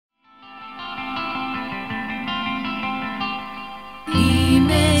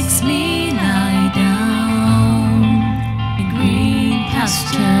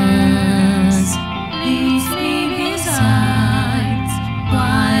pastures, leads me beside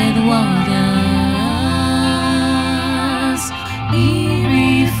wide waters. He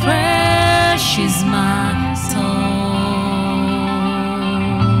refreshes my soul.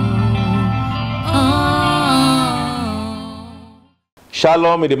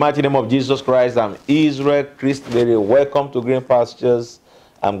 Shalom in the mighty name of Jesus Christ. I'm Israel Kristilere. Welcome to Green Pastures.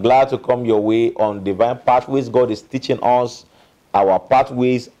 I'm glad to come your way on divine pathways. God is teaching us our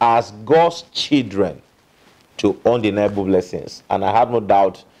pathways as God's children to undeniable blessings. And I have no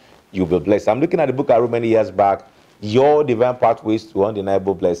doubt you'll be blessed. I'm looking at the book I wrote many years back, Your Divine Pathways to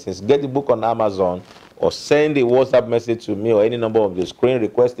Undeniable Blessings. Get the book on Amazon or send a WhatsApp message to me or any number of the screen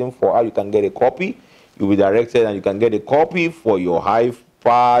requesting for how you can get a copy. You'll be directed and you can get a copy for your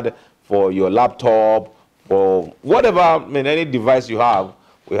iPad, for your laptop, for whatever, any device you have.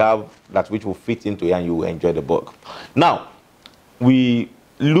 We have that which will fit into it and you will enjoy the book. Now, we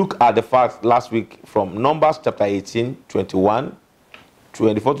look at the facts last week from Numbers chapter 18, 21,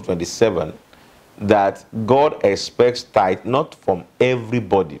 24 to 27, that God expects tithe not from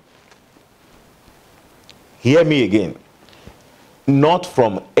everybody. Hear me again. Not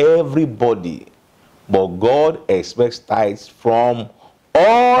from everybody, but God expects tithes from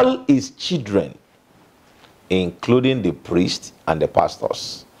all his children, including the priests and the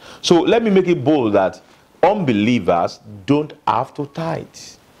pastors. So let me make it bold that unbelievers don't have to tithe.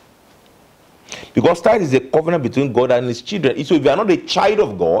 Because tithe is a covenant between God and his children. So if you are not a child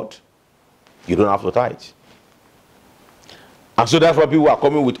of God, you don't have to tithe. And so that's why people are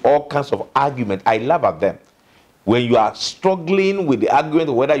coming with all kinds of arguments. I laugh at them. When you are struggling with the argument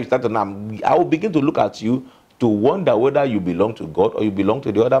of whether you start to now, I will begin to look at you to wonder whether you belong to God or you belong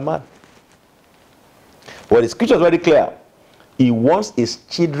to the other man. Well, the scripture is very clear. He wants his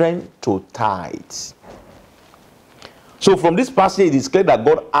children to tithe. So from this passage, it is clear that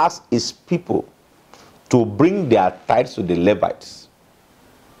God asks his people to bring their tithes to the Levites,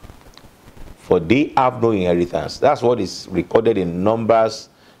 for they have no inheritance. That's what is recorded in Numbers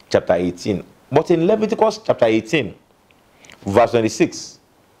chapter 18. But in Leviticus chapter 18, verse 26,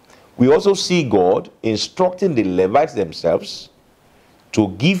 we also see God instructing the Levites themselves to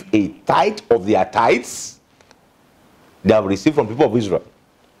give a tithe of their tithes they have received from people of Israel.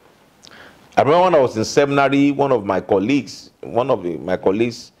 I remember when I was in seminary, one of my colleagues,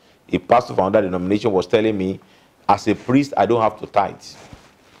 a pastor from another denomination, was telling me, as a priest, I don't have to tithe.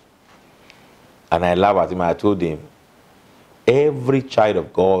 And I laughed at him. I told him, every child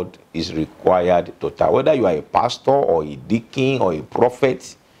of God is required to tithe. Whether you are a pastor or a deacon or a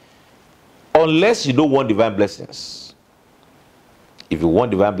prophet, unless you don't want divine blessings. If you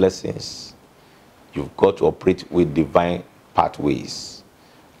want divine blessings, you've got to operate with divine pathways.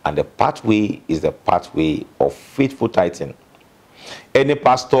 And the pathway is the pathway of faithful tithing. Any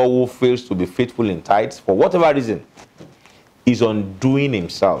pastor who fails to be faithful in tithes, for whatever reason, is undoing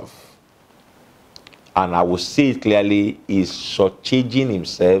himself. And I will say it clearly, is shortchanging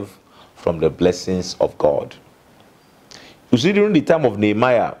himself from the blessings of God. You see, during the time of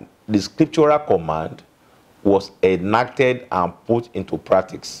Nehemiah, the scriptural command was enacted and put into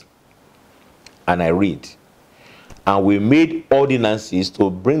practice. And I read, and we made ordinances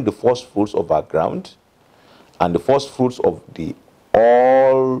to bring the first fruits of our ground and the first fruits of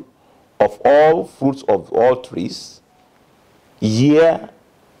all fruits of all trees, year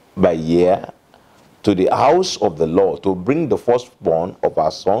by year, to the house of the Lord, to bring the firstborn of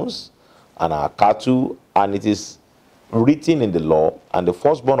our sons and our cattle, and it is written in the law, and the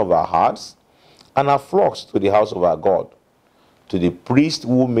firstborn of our herds and our flocks to the house of our God, to the priests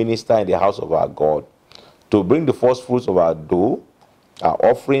who minister in the house of our God, to bring the first fruits of our dough, our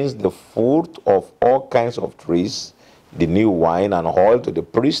offerings, the fruit of all kinds of trees, the new wine and oil to the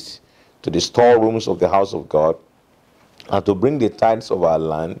priests, to the storerooms of the house of God, and to bring the tithes of our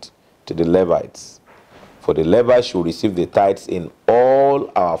land to the Levites. For the Levites should receive the tithes in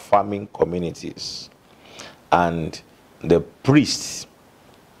all our farming communities. And the priests,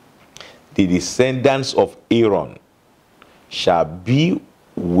 the descendants of Aaron, shall be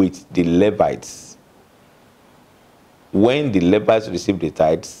with the Levites when the Levites receive the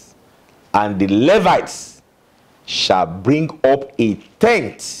tithes, and the Levites shall bring up a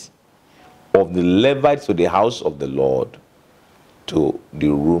tenth of the Levites to the house of the Lord, to the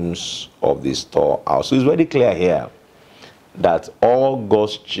rooms of the storehouse. So it's very clear here that all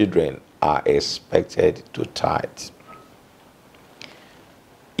God's children are expected to tithe.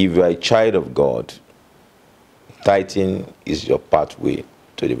 If you are a child of God, tithing is your pathway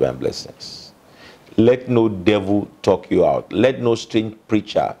to divine blessings. Let no devil talk you out. Let no strange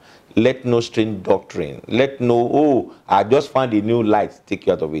preacher Let no strange doctrine. Let no, oh, I just found a new light, take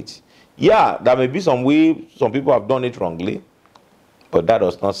you out of it. Yeah, there may be some way some people have done it wrongly, but that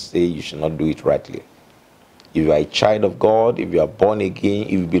does not say you should not do it rightly. If you are a child of God, if you are born again,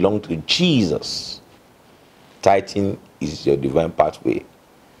 if you belong to Jesus, tithing is your divine pathway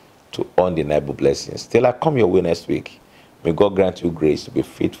to undeniable blessings. Till I come your way next week, may God grant you grace to be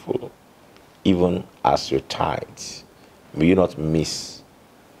faithful, even as you tithe. May you not miss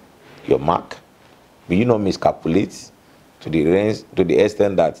your mark. May you not miscalculate to the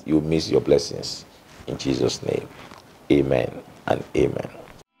extent that you miss your blessings. In Jesus' name, amen and amen.